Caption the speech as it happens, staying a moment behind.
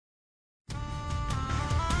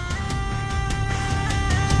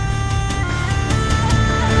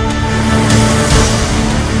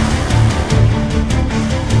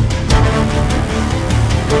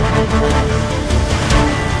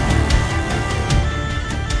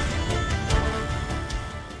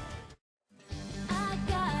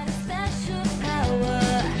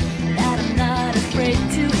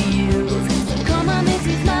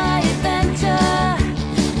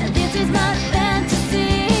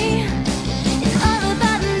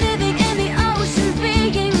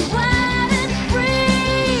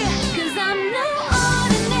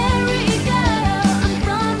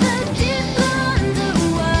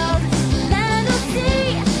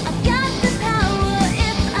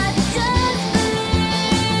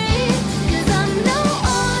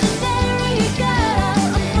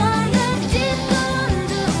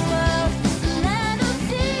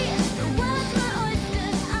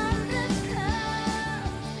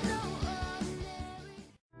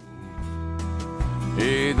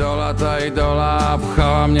Idola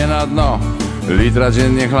pchała mnie na dno. Litra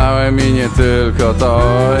dziennie chlałem i nie tylko to.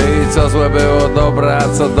 I co złe było dobre,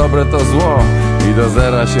 a co dobre to zło. I do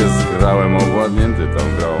zera się zgrałem, owładnięty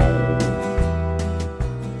tą grą.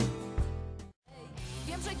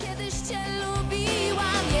 Wiem, że kiedyś cię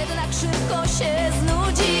lubiłam, jednak szybko się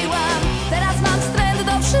znudziłam. Teraz mam wstręt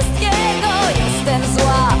do wszystkiego, jestem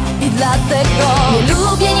zła i dlatego nie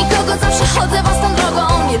lubię nikogo, zawsze chodzę własną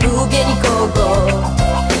drogą. Nie lubię nikogo.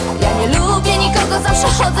 Ja nie lubię nikogo, zawsze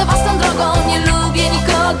chodzę własną drogą. Nie lubię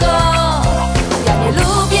nikogo. Ja nie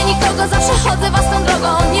lubię nikogo, zawsze chodzę własną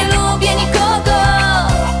drogą. Nie lubię nikogo.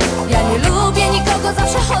 Ja nie lubię nikogo,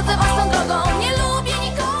 zawsze chodzę własną drogą. Nie lubię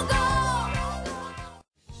nikogo.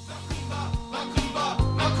 Makumba,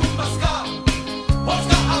 Makumba ska.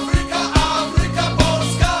 Polska, Afryka, a Afryka,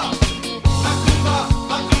 Polska. Makumba,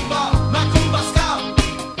 Makumba, Makumba ska.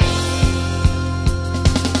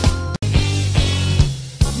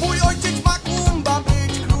 Mój ojciec Makumba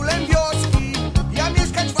być królem wioski. Ja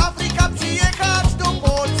mieszkać w Afryce, przyjechać do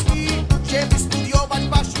Polski, żeby studiować w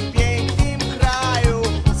waszym pięknym kraju.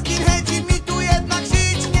 Skinheadzi mi tu jednak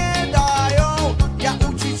żyć nie dają. Ja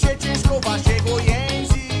uczyć się ciężko waszego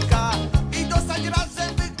języka i dostać raz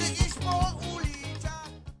zęby, gdy iść po ulicach.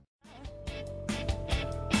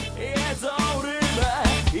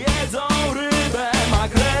 Jedzą rybę,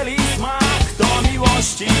 makreli smak, to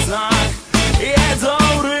miłości znak.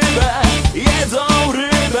 Jedzą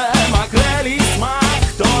rybę, makreli smak,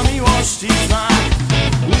 to miłości znak.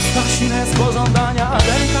 Usta sine z pożądania,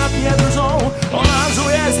 delikatnie drżą. Ona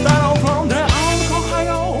żuje starą flądrę, a on kocha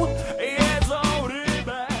ją. Jedzą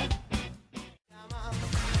rybę.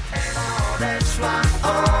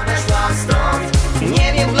 Odeszła stąd.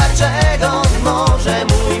 Nie wiem dlaczego, może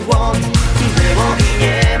mój błąd. Było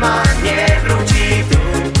i nie wróci tu.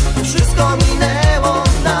 Wszystko minęło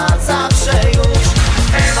na zawsze już.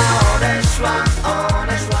 Ewa odeszła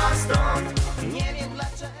stąd. Nie wiem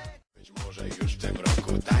dlaczego. Być może już w tym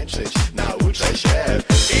roku tańczyć nauczę się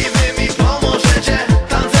i wy mi pomożecie.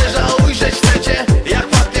 Tancerza ujrzeć chcecie, jak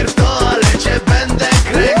papier w toalecie. Będę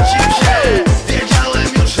kręcił się. Wiedziałem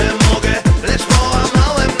już, że mogę, lecz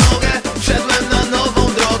połamałem nogę. Wszedłem na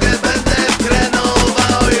nową drogę, będę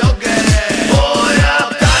trenował jogę. Bo ja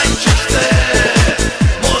tańczyć chcę.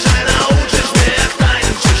 Może nauczysz mnie, jak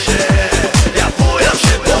tańczy się. Ja bujam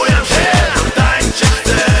się, tańczyć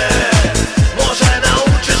chcę. Może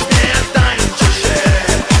nauczysz mnie, jak tańczy się.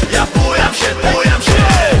 Ja bujam się,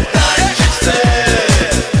 tańczyć chcę.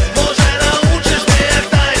 Może nauczysz mnie, jak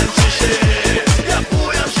tańczy się. Ja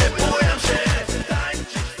bujam się,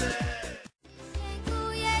 tańczyć chcę.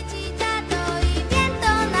 Dziękuję ci, tato, i wiem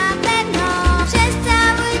to na pewno. Przez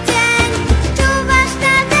cały dzień czuwasz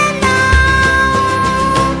nade mną.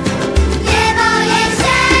 Nie boję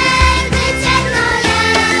się, gdy ciemno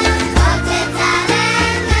jest. Ojciec za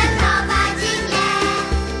rękę prowadzi mnie.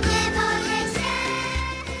 Nie boję się.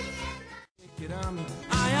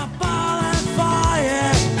 A ja palę faję,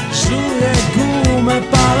 żuję gumę,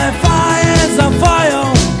 palę faję za fają.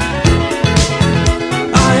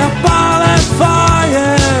 A ja palę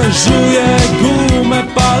faję, żuję gumę,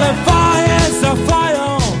 palę faję za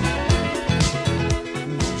fają.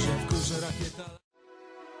 Może w górze rakieta.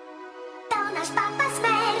 To nasz papa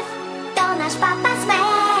Smurf, to nasz papa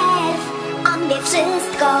Smurf. On wie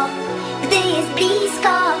wszystko, gdy jest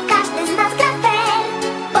blisko. Każdy z nas gra fair,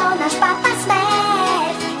 bo nasz papa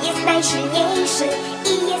Smurf jest najsilniejszy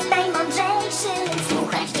i jest najmądrzejszy.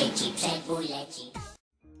 Słuchać dzieci, przebój leci.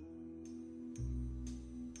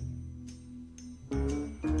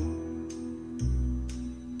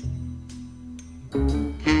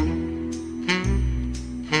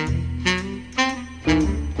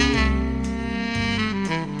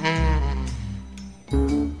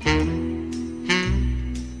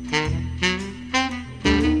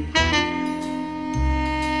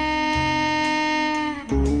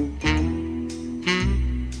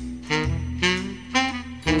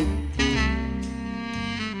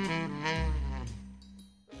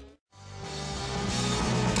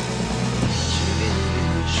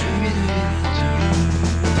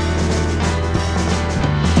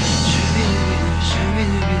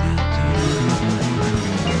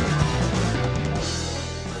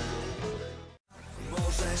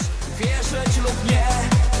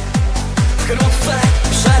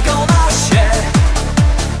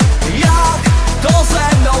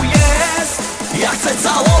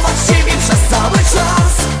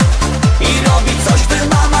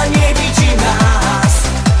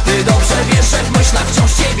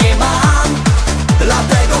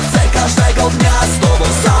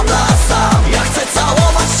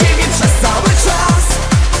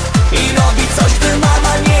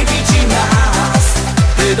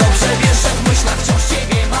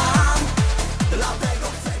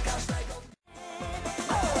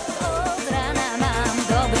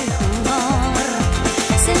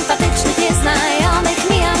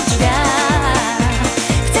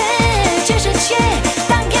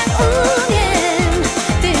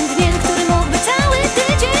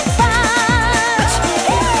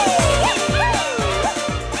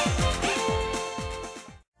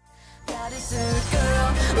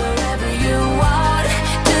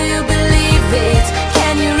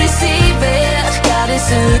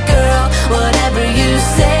 girl, whatever you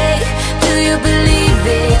say. Do you believe